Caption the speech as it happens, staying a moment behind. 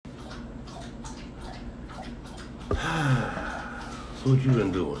So what you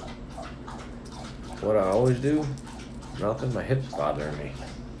been doing? What I always do? Nothing. My hip's bothering me.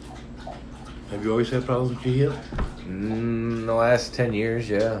 Have you always had problems with your hip? The last 10 years,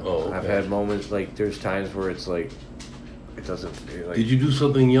 yeah. Oh, okay. I've had moments, like, there's times where it's like, it doesn't, like... Did you do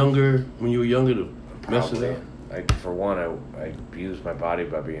something younger, when you were younger, to mess it up? For one, I abused my body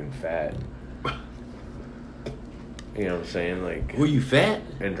by being fat. You know what I'm saying? Like, were you fat?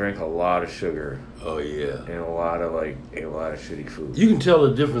 And drank a lot of sugar. Oh yeah. And a lot of shitty food. You can tell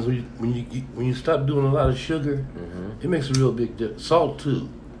the difference when you stop doing a lot of sugar. Mm-hmm. It makes a real big difference. Salt too.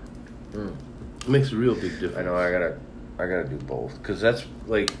 It makes a real big difference. I know. I gotta do both, because that's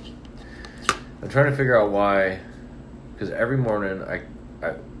like, I'm trying to figure out why. Because every morning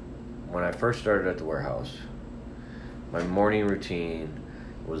when I first started at the warehouse, my morning routine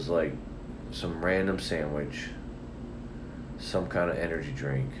was like some random sandwich, some kind of energy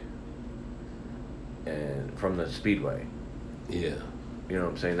drink, and from the Speedway. Yeah. You know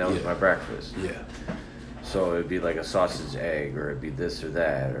what I'm saying? That was my breakfast. Yeah. So it'd be like a sausage egg, or it'd be this or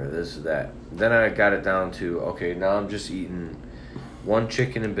that, or this or that. Then I got it down to, okay, now I'm just eating one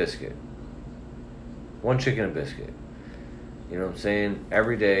chicken and biscuit. One chicken and biscuit. You know what I'm saying?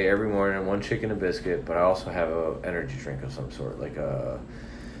 Every day, every morning, one chicken and biscuit, but I also have an energy drink of some sort, like a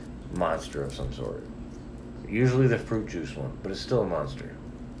Monster of some sort. Usually the fruit juice one, but it's still a Monster.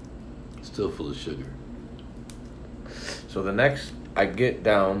 Still full of sugar. So the next, I get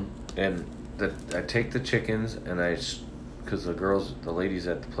down, and I take the chickens, and because the ladies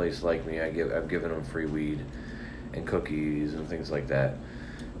at the place like me, I've given them free weed and cookies and things like that,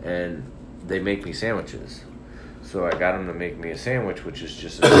 and they make me sandwiches. So I got them to make me a sandwich, which is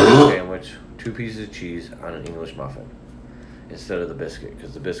just a sandwich, 2 pieces of cheese on an English muffin instead of the biscuit,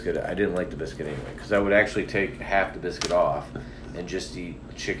 because the biscuit, I didn't like the biscuit anyway, because I would actually take half the biscuit off and just eat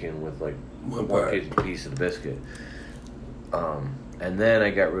chicken with like one piece of the biscuit. And then I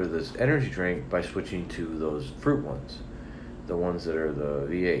got rid of this energy drink by switching to those fruit ones. The ones that are the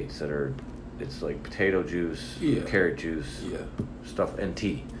V8s it's like potato juice, carrot juice, stuff, and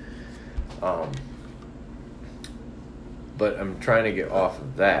tea. But I'm trying to get off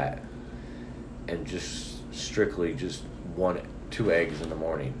of that and just strictly just 2 eggs in the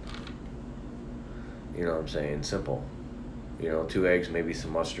morning. You know what I'm saying? Simple. 2 eggs, maybe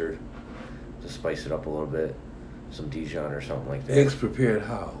some mustard to spice it up a little bit. Some Dijon or something like that. Eggs prepared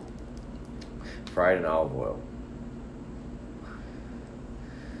how? Fried in olive oil.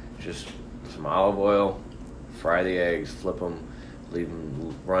 Just some olive oil, fry the eggs, flip them, leave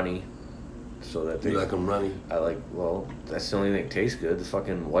them runny, so that you like them runny? That's the only thing that tastes good. The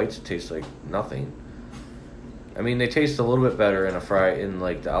fucking whites taste like nothing. I mean, they taste a little bit better in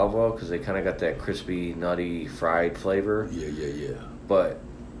like the olive oil, because they kind of got that crispy, nutty, fried flavor. Yeah. But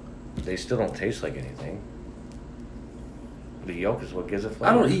they still don't taste like anything. The yolk is what gives it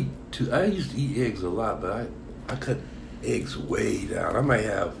flavor. I used to eat eggs a lot, but I cut eggs way down. I might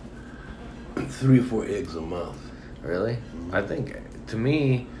have 3 or 4 eggs a month. Really? Mm-hmm. I think, to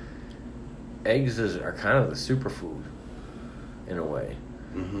me, eggs are kind of the superfood, in a way.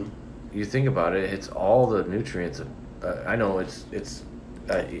 Mm-hmm. You think about it, it's all the nutrients. I know it's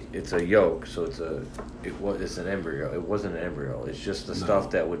a yolk, so it's an embryo. It wasn't an embryo. It's just the stuff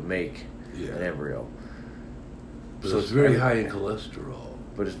that would make an embryo. But so it's very high in cholesterol.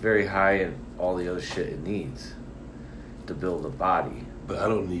 But it's very high in all the other shit it needs to build a body. But I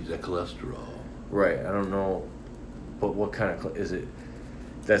don't need that cholesterol. Right. I don't know. But what kind of... is it...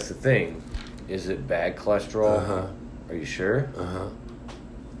 That's the thing. Is it bad cholesterol? Uh-huh. Are you sure? Uh-huh.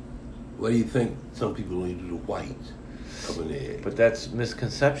 What do you think some people only do the white of an egg? But that's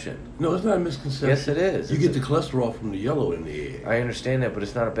misconception. No, it's not a misconception. Yes, it is. You get the cholesterol from the yellow in the egg. I understand that, but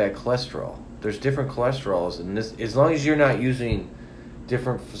it's not a bad cholesterol. There's different cholesterols, and this, as long as you're not using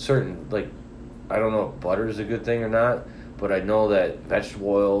certain, like, I don't know if butter is a good thing or not, but I know that vegetable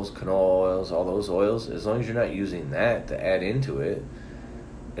oils, canola oils, all those oils, as long as you're not using that to add into it,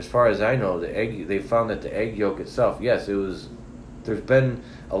 as far as I know, they found that the egg yolk itself, yes, there's been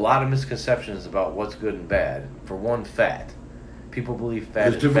a lot of misconceptions about what's good and bad. For one, fat. People believe fat is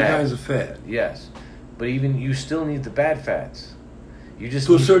bad. There's different kinds of fat. Yes. But even, you still need the bad fats. You just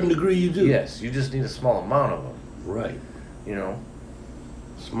to a certain degree you do. Yes, you just need a small amount of them. Right.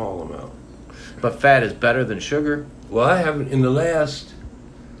 Small amount. But fat is better than sugar? Well, I haven't, in the last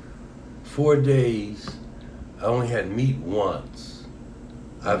 4 days, I only had meat once.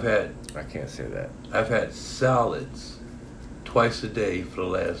 I can't say that. I've had salads twice a day for the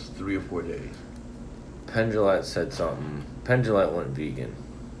last 3 or 4 days. Pendulette said something. Pendulette went vegan.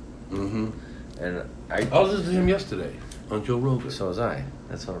 Mm-hmm. And I was listening to him yesterday on Joe Rogan. So was I.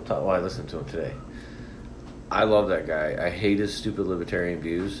 That's what I'm talking. Well, I listened to him today. I love that guy. I hate his stupid libertarian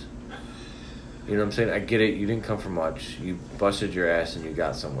views. You know what I'm saying? I get it. You didn't come from much. You busted your ass and you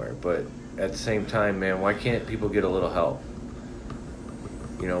got somewhere. But at the same time, man, why can't people get a little help?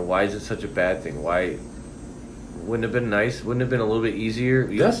 You know, why is it such a bad thing? Why wouldn't it have been nice? Wouldn't it have been a little bit easier?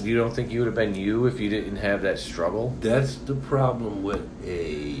 You don't think you would have been you if you didn't have that struggle? That's the problem with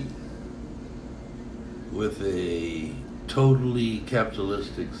a totally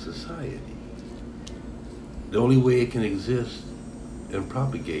capitalistic society. The only way it can exist and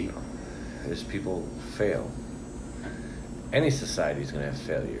propagate is people fail. Any society is going to have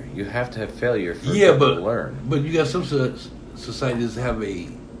failure. You have to have failure for people to learn. But you got some societies that have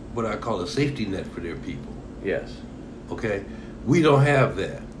what I call a safety net for their people. Yes. Okay? We don't have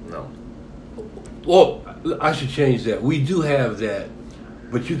that. No. Well, I should change that. We do have that,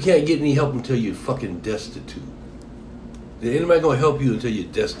 but you can't get any help until you're fucking destitute. Ain't anybody going to help you until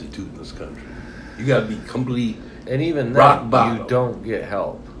you're destitute in this country. You got to be complete. And even then, you don't get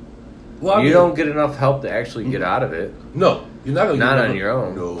help. Well, you don't get enough help to actually get out of it. No, you're not going to. Not on your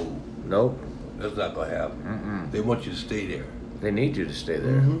own. No. Nope. That's not going to happen. They want you to stay there. They need you to stay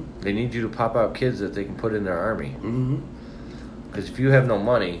there. They need you to pop out kids that they can put in their army. Because if you have no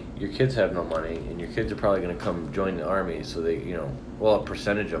money, your kids have no money, and your kids are probably going to come join the army. So they, a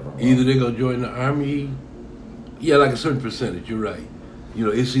percentage of them will. Either they're going to join the army. Yeah, like a certain percentage. You're right.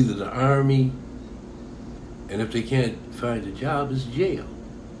 It's either the army, and if they can't find a job, it's jail.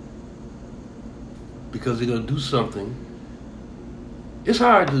 Because they're going to do something. It's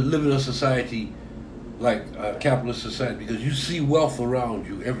hard to live in a society like a capitalist society because you see wealth around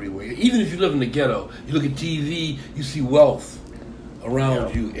you everywhere. Even if you live in the ghetto, you look at TV, you see wealth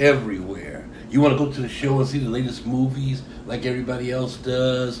around you everywhere. You want to go to the show and see the latest movies like everybody else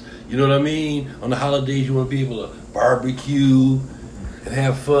does. You know what I mean? On the holidays, you want to be able to barbecue and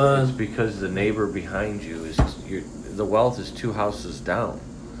have fun. It's because the neighbor behind you the wealth is 2 houses down.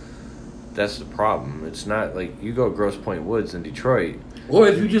 That's the problem. It's not like you go to Grosse Pointe Woods in Detroit. Or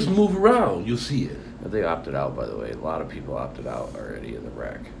if you just move around, you'll see it. They opted out, by the way. A lot of people opted out already in the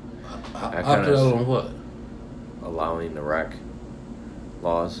rec. Opted out on what? Allowing the rec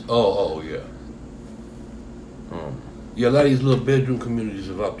laws. Oh, yeah. Yeah, a lot of these little bedroom communities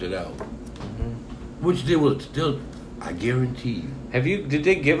have opted out. Which they will still, I guarantee you. Did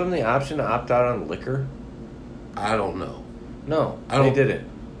they give them the option to opt out on liquor? I don't know. No, they didn't.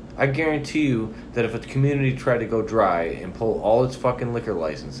 I guarantee you that if a community tried to go dry and pull all its fucking liquor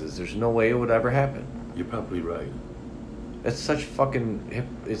licenses, there's no way it would ever happen. You're probably right. That's such fucking...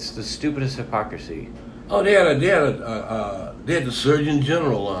 It's the stupidest hypocrisy. Oh, they had the Surgeon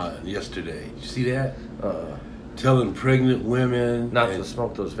General on yesterday. Did you see that? Telling pregnant women... Not to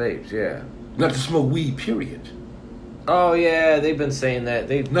smoke those vapes, yeah. Not to smoke weed, period. Oh, yeah, they've been saying that.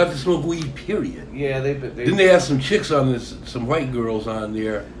 Not to smoke weed, period. Yeah, Didn't they have some chicks on this, some white girls on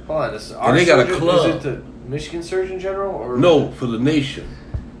there? Hold on, and they got a club. Is it the Michigan Surgeon General? Or no, for the nation.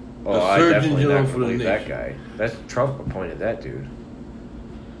 Oh, I definitely not going to believe that guy. That's Trump appointed that dude.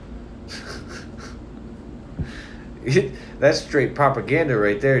 That's straight propaganda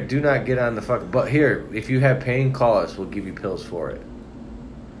right there. Do not get on the fucking... But here, if you have pain, call us. We'll give you pills for it.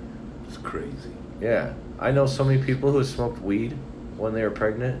 It's crazy. Yeah. I know so many people who smoked weed when they were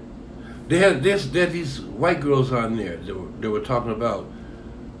pregnant. They had these white girls on there that were talking about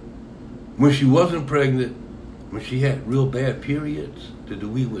when she wasn't pregnant, when she had real bad periods, that the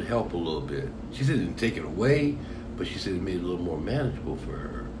weed would help a little bit. She said it didn't take it away, but she said it made it a little more manageable for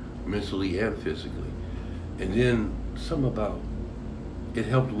her, mentally and physically. And then something about it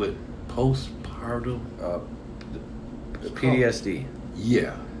helped with postpartum PTSD.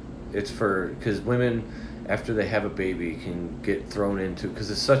 Yeah. It's because women, after they have a baby, can get thrown into,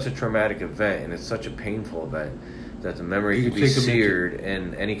 because it's such a traumatic event and it's such a painful event that the memory can be seared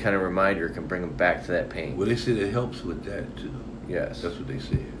and any kind of reminder can bring them back to that pain. Well, they said it helps with that too. Yes. That's what they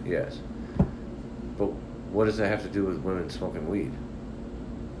said. Yes. But what does that have to do with women smoking weed?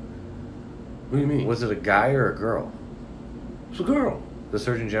 What do you mean? Was it a guy or a girl? It's a girl. The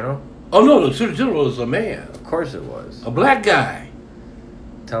Surgeon General? Oh, no, the Surgeon General is a man. Of course it was. A black guy.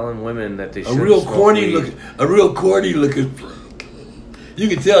 Telling women that they should A real corny looking. You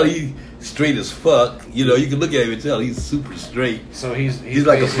can tell he's straight as fuck. You can look at him and tell he's super straight. So he's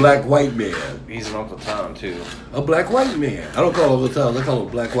like a black white man. He's an Uncle Tom too. A black white man. I don't call him Uncle Tom. I call him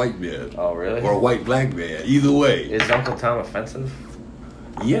a black white man. Oh really? Or a white black man. Either way. Is Uncle Tom offensive?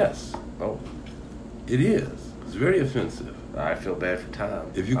 Yes. Oh. It is. It's very offensive. I feel bad for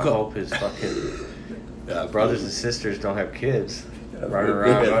Tom. If you I hope his fucking brothers and sisters don't have kids. Running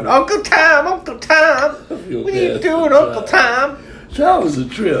around going, Uncle Tom, what are you doing, Uncle Tom? Tom is a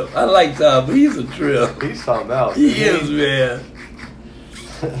trip. I like Tom, but he's a trip. He's something else. He is, man.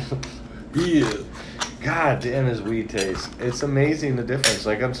 He is. God damn his weed taste. It's amazing the difference.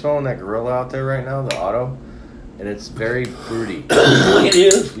 Like, I'm smelling that Gorilla out there right now, the Auto, and it's very fruity. It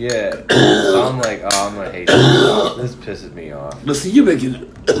is? Yeah. So I'm like, oh, I'm gonna hate this. This pisses me off. But see, you're making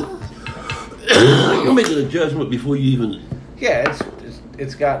a judgment before you even... Yeah,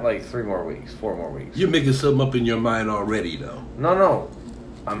 it's got like 4 more weeks. You're making something up in your mind already, though. No.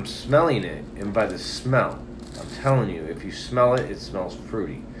 I'm smelling it, and by the smell, I'm telling you, if you smell it, it smells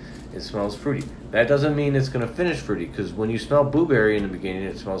fruity. It smells fruity. That doesn't mean it's going to finish fruity, because when you smell blueberry in the beginning,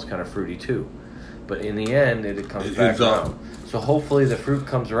 it smells kind of fruity too. But in the end, it comes back around. So hopefully the fruit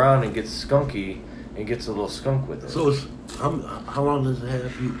comes around and gets skunky and gets a little skunk with it. So it's, how long does it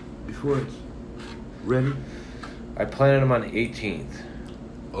have you before it's ready? I planted them on the 18th.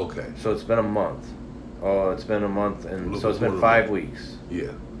 Okay. So it's been a month. Oh, it's been a month, and so it's been 5 weeks.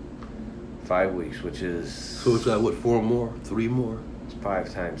 Yeah. 5 weeks, which is... So it's got, what, 4 more? 3 more?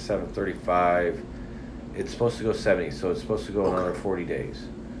 5 times 7, 35. It's supposed to go 70, so it's supposed to go another 40 days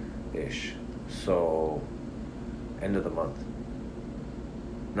ish. So end of the month.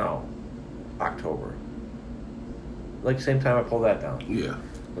 No, October. Like same time I pull that down. Yeah.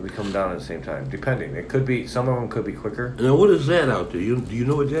 They'll be coming down at the same time, depending. It could be, some of them could be quicker. And then what is that out there? Do you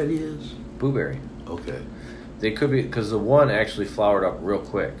know what that is? Blueberry. Okay. They could be, because the one actually flowered up real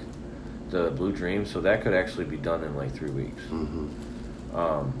quick, the Blue Dream, so that could actually be done in like 3 weeks. Mm-hmm.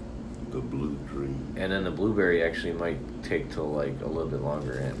 The Blue Dream. And then the blueberry actually might take till like a little bit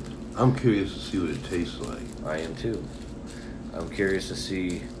longer end. I'm curious to see what it tastes like. I am too. I'm curious to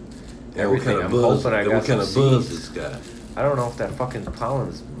see And what everything. kind of I'm buzz? hoping I And got what kind of some buzz seeds. it's got? I don't know if that fucking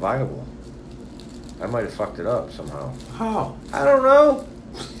pollen's viable. I might have fucked it up somehow. How? I don't know.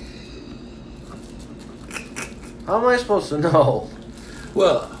 How am I supposed to know?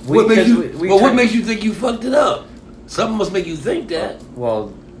 Well, what turned- makes you think you fucked it up? Something must make you think that.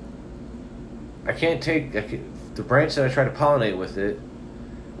 Well, I can't take the branch that I tried to pollinate with it.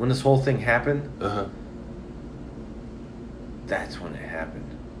 When this whole thing happened, that's when it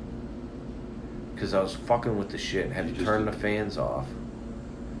happened. Because I was fucking with the shit and had to turn the fans off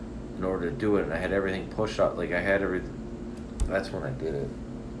in order to do it, and I had everything pushed up. Like, I had everything. That's when I did it.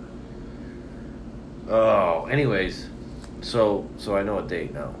 Oh, anyways, so I know a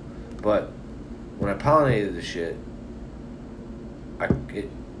date now. But when I pollinated the shit,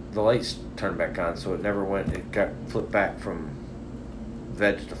 the lights turned back on, so it never went. It got flipped back from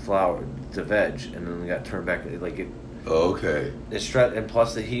veg to flower to veg, and then it got turned back. Like it. Oh, okay. It stressed, and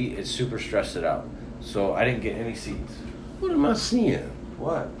plus the heat, it super stressed it out. So I didn't get any seeds. What am I seeing?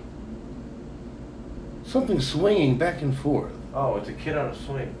 What? Something swinging back and forth. Oh, it's a kid on a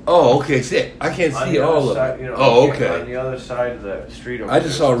swing. Oh, okay. See, I can't see all of it. Oh, okay. On the other side of the street. I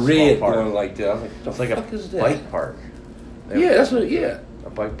just saw red going like that. I was like, it's like a bike park. Yeah, that's what. Yeah. A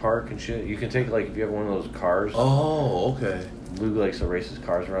bike park and shit. You can take, like, if you have one of those cars. Oh, okay. Lou likes to race his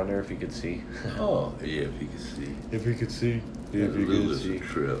cars around there if you could see. Oh, yeah, if you could see. If you could see. Yeah, if you could see. A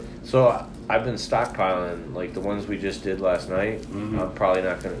trip. So I've been stockpiling, like the ones we just did last night. Mm-hmm. I'm probably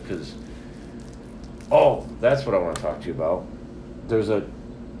not going to, because... Oh, that's what I want to talk to you about. There's the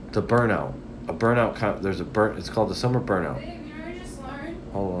burnout. It's called the summer burnout. Babe, you know what I just learned?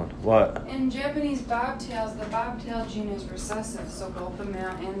 Hold on. What? In Japanese bobtails, the bobtail gene is recessive, so both the male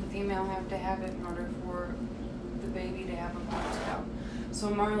and the female have to have it in order for the baby to have a bobtail. So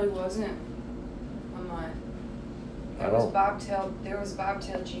Marley wasn't a mutt. There was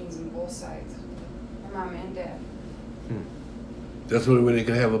bobtail genes in both sides. Her mom and dad. That's the only way they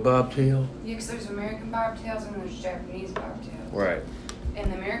can have a bobtail? Yeah, because there's American bobtails and there's Japanese bobtails. Right. In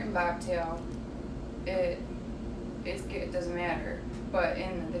the American bobtail, it doesn't matter. But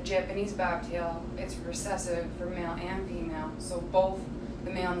in the Japanese bobtail, it's recessive for male and female. So both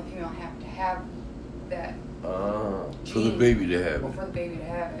the male and the female have to have that gene. For the baby to have Well, it. for the baby to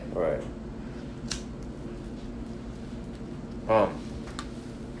have it. Right.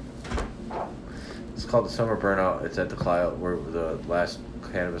 It's called the Summer Burnout. It's at the Clio, where the last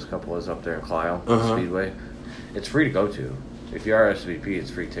cannabis couple is up there in Clio, Speedway. It's free to go to. If you RSVP, it's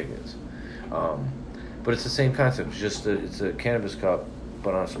free tickets. But it's the same concept. It's a cannabis cup,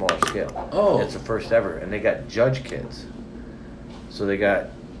 but on a smaller scale. Oh. It's the first ever. And they got judge kits. So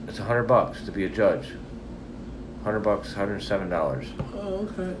it's $100 to be a judge. $100, $107. Oh,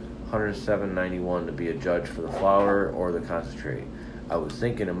 okay. $107.91 to be a judge for the flower or the concentrate. I was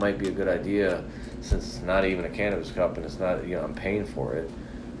thinking it might be a good idea, since it's not even a cannabis cup and it's not, I'm paying for it.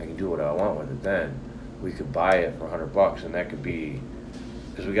 I can do what I want with it then. We could buy it for $100, and that could be,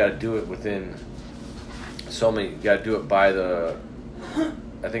 because we got to do it within so many, you got to do it by the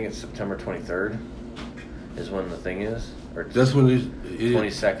I think it's September 23rd is when the thing is. Or That's when it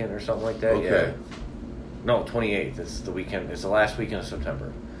 22nd or something like that. Okay. Yeah. No, 28th. It's the weekend. It's the last weekend of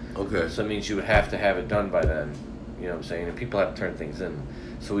September. Okay. So it means you would have to have it done by then. You know what I'm saying? And people have to turn things in.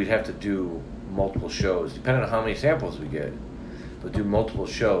 So we'd have to do multiple shows, depending on how many samples we get. But do multiple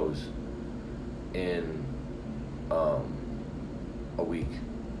shows in a week.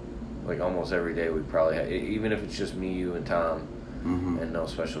 Like almost every day we'd probably have, even if it's just me, you, and Tom, and no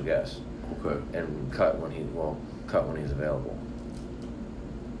special guests. Okay. And cut when he's available.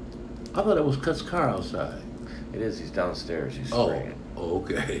 I thought it was Cut's car outside. It is. He's downstairs. He's Oh. spraying. Oh,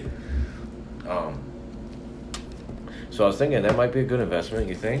 okay. So I was thinking that might be a good investment.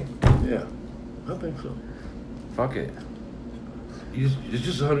 You think? Yeah, I think so. Fuck it. It's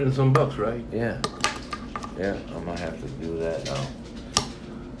just $100 and some bucks, right? Yeah. Yeah. I might have to do that now.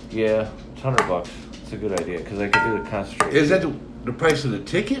 Yeah, it's $100. It's a good idea because I could do the concentration. Is that the price of the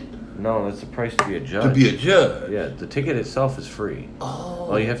ticket? No, that's the price to be a judge. To be a judge? Yeah, the ticket itself is free. Oh.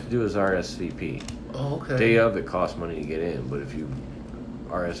 All you have to do is RSVP. Oh, okay. Day of, it costs money to get in, but if you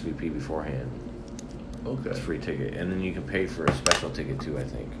RSVP beforehand, it's a free ticket. And then you can pay for a special ticket too, I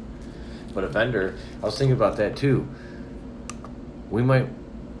think. But a vendor, I was thinking about that too. We might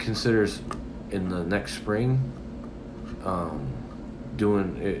consider in the next spring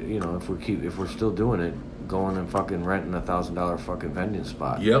doing it, you know, if we're still doing it, going and fucking renting $1,000 fucking vending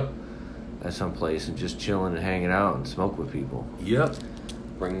spot. Yep. At some place and just chilling and hanging out and smoke with people. Yep.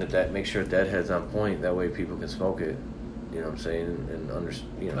 Make sure Deadhead's on point. That way people can smoke it. You know what I'm saying? And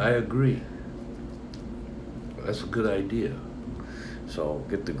you know. I agree. That's a good idea. So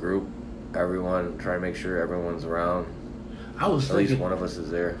get the group, everyone. Try to make sure everyone's around. At least one of us is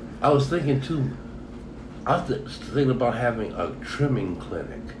there. I was thinking too. I was thinking about having a trimming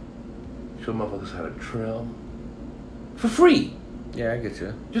clinic. Show motherfuckers how to trim for free. Yeah, I get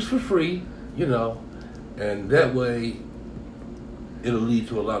you. Just for free, you know, and that way it'll lead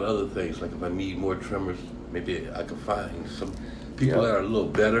to a lot of other things. Like if I need more trimmers, maybe I can find some people that are a little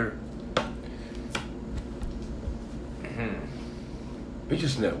better. It's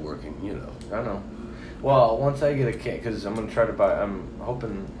just networking, you know. I know. Well, once I get a camera, because I'm going to try to buy, I'm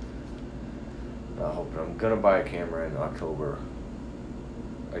going to buy a camera in October.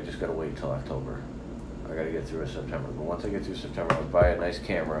 I just got to wait till October. I got to get through September. But once I get through September, I'll buy a nice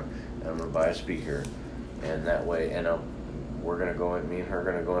camera, and I'm going to buy a speaker. And that way, we're going to go in, me and her are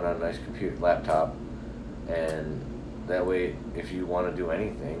going to go in on a nice computer, laptop. And that way, if you want to do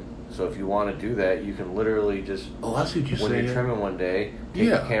anything, so if you want to do that, you can literally just... Oh, I see what you're saying. When you're trimming one day, take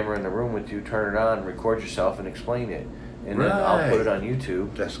the camera in the room with you, turn it on, record yourself, and explain it. And then I'll put it on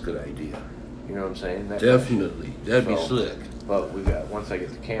YouTube. That's a good idea. You know what I'm saying? Definitely. That'd be slick. But once I get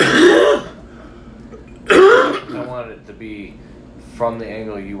the camera, I want it to be from the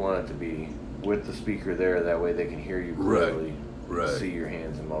angle you want it to be, with the speaker there. That way they can hear you clearly, see your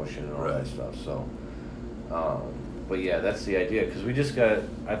hands in motion and all that stuff. So, but yeah, that's the idea. Because we just got,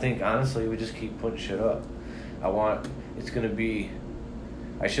 I think honestly, we just keep putting shit up. It's going to be,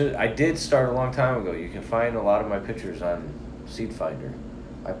 I did start a long time ago. You can find a lot of my pictures on Seed Finder.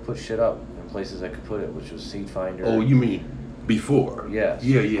 I put shit up in places I could put it, which was Seed Finder. Oh, you mean before? Yes.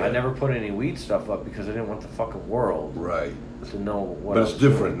 Yeah. I never put any weed stuff up because I didn't want the fucking world to know what But it's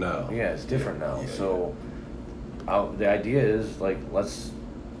different now. Yeah, it's different now. Yeah, so the idea is, like, this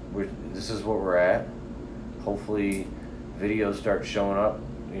is what we're at. Hopefully videos start showing up,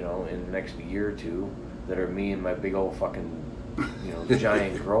 you know, in the next year or two that are me and my big old fucking, you know,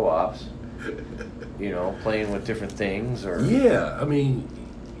 giant grow ops, you know, playing with different things or... Yeah, I mean,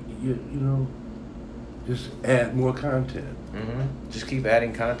 you know, just add more content. Mm-hmm. Just keep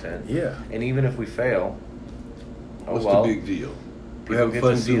adding content. Yeah. And even if we fail, what's the big deal? We have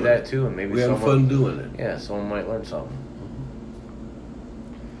fun to see that too, and maybe we have fun doing it. Yeah, someone might learn something.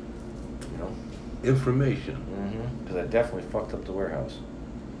 You know, information. Mm-hmm. Because I definitely fucked up the warehouse.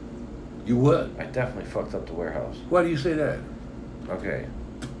 You what? I definitely fucked up the warehouse. Why do you say that? Okay.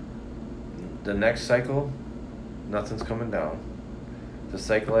 The next cycle, nothing's coming down. The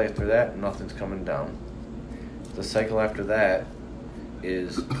cycle after that, nothing's coming down. The cycle after that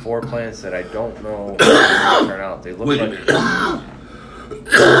is 4 plants that I don't know how to turn out. They look like...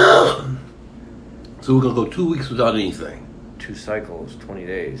 So we're going to go 2 weeks without anything? 2 cycles, 20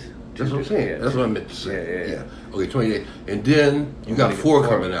 days. That's what I'm saying. That's what I meant to say. Yeah. Okay, 20 days. And then you got 4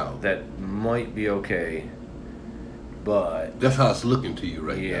 coming out. That might be okay, but... That's how it's looking to you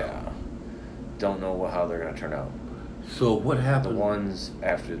right now. Yeah. Don't know how they're going to turn out. So what happened? The ones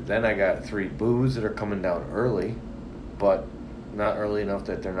after... Then I got 3 booze that are coming down early, but not early enough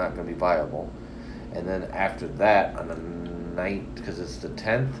that they're not going to be viable. And then after that, on the 9th, because it's the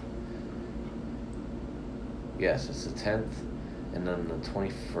 10th. Yes, it's the 10th, and then the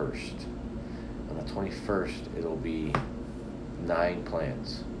 21st. On the 21st, it'll be 9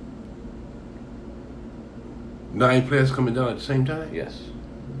 plants. 9 plants coming down at the same time? Yes.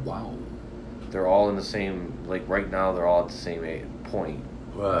 Wow. They're all in the same, like right now, they're all at the same point.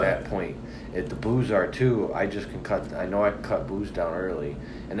 Right. That point. The booze are too. I just can cut. I know I can cut booze down early,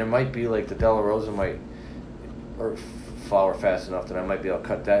 and there might be like the Della Rosa might or flower fast enough that I might be able to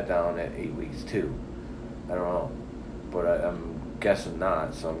cut that down at 8 weeks too. I don't know, but I'm guessing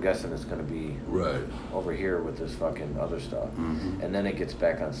not. So I'm guessing it's going to be right over here with this fucking other stuff, and then it gets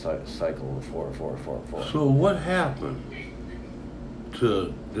back on cycle of 4. So what happened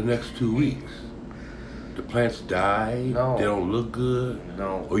to the next 2 weeks? The plants die? No. They don't look good?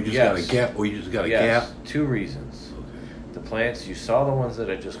 No. Or you just got a gap? Or you just got a gap? 2 reasons. Okay. The plants, you saw the ones that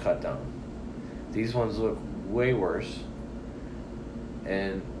I just cut down. These ones look way worse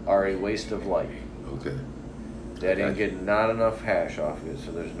and are a waste of light. Okay. I didn't get not enough hash off of it,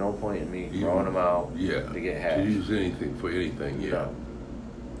 so there's no point in me throwing them out to get hash. To use anything for anything, yeah. No.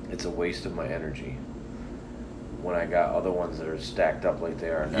 It's a waste of my energy. When I got other ones that are stacked up like they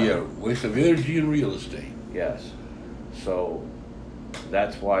are now. Yeah, waste of energy and real estate. Yes. So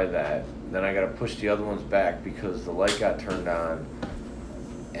that's why that. Then I got to push the other ones back because the light got turned on,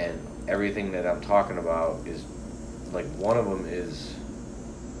 and everything that I'm talking about is like one of them is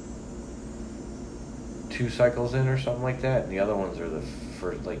 2 cycles in or something like that, and the other ones are the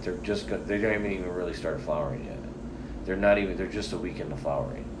first. Like they don't even really start flowering yet. They're just a week into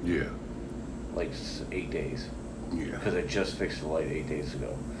flowering. Yeah. Like 8 days. Yeah. Because I just fixed the light 8 days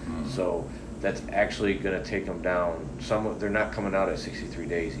ago. So that's actually going to take them down. They're not coming out at 63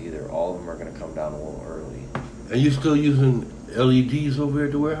 days either. All of them are going to come down a little early. And you still using LEDs over here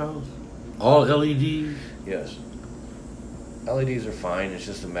at the warehouse? All LEDs? Yes. LEDs are fine. It's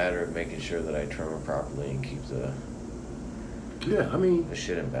just a matter of making sure that I trim them properly and keep the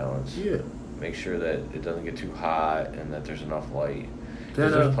shit in balance. Yeah. Make sure that it doesn't get too hot and that there's enough light.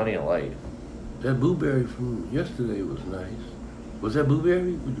 That, There's plenty of light. That blueberry from yesterday was nice. Was that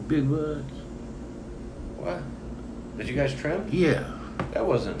blueberry with the big buds? What? Did you guys trim? Yeah. That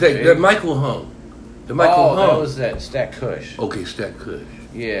wasn't That Michael hung. The Michael hung. That was that Stack Kush. Okay, Stack Kush.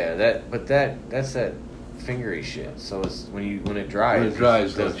 Yeah, that's that fingery shit. So it's when it dries. When it dries,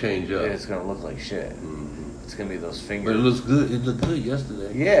 it's gonna change up. It's gonna look like shit. Mm-hmm. It's gonna be those fingers. But it looks good. It looked good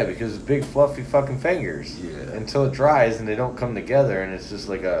yesterday. Yeah, because it's big fluffy fucking fingers. Yeah. Until it dries and they don't come together and it's just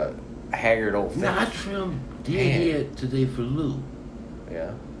like a haggard old thing. Now I trimmed dead head today for Lou.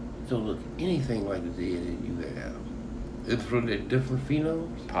 Yeah. It don't look anything like the dead head you have. It's from the different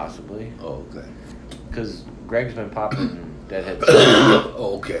phenoms? Possibly. Oh, okay. Because Greg's been popping deadheads.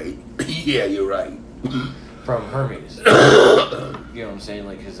 Okay. Yeah, you're right. From Hermes. You know what I'm saying?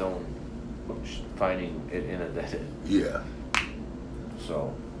 Like his own finding it in a deadhead. Yeah.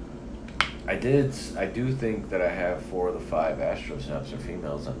 So I do think that I have 4 of the 5 Astro Snaps are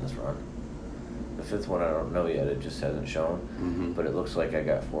females on this run. The 5th one I don't know yet, it just hasn't shown. Mm-hmm. But it looks like I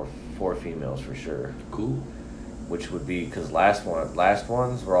got four females for sure. Cool. Which would be, because last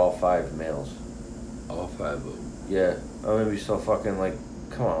ones were all 5 males. All 5 of them. Yeah. I'm gonna be so fucking like,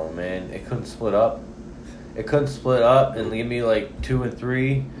 come on, man. It couldn't split up. It couldn't split up and leave me like 2 and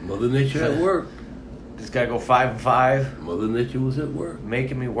 3. Mother Nature at work. Just gotta go 5 and 5. Mother Nature was at work.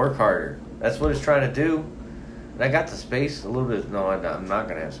 Making me work harder. That's what it's trying to do. And I got the space a little bit. No, I'm not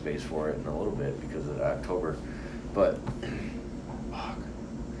going to have space for it in a little bit because of October. But, fuck.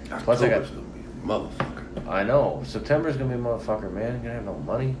 Plus I got... October's gonna be a motherfucker. I know. September's going to be a motherfucker, man. You're going to have no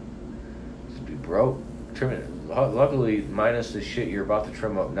money. Just be broke. Trim it. Luckily, minus the shit you're about to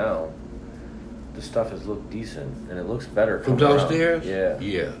trim up now, the stuff has looked decent. And it looks better. From downstairs? Yeah.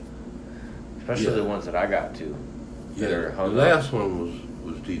 Yeah. Especially the ones that I got, too. Yeah. The hung last one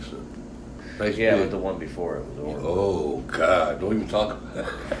was decent. Nice but the one before it was horrible. Oh, God. Don't even talk about that.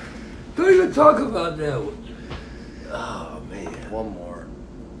 Don't even talk about that one. Oh, man. One more.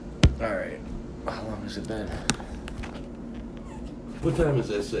 All right. How long has it been? What time does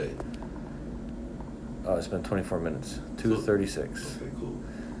that say? Oh, it's been 24 minutes. 2:36. Okay, cool.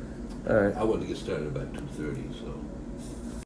 All right. I want to get started about 2:30, so...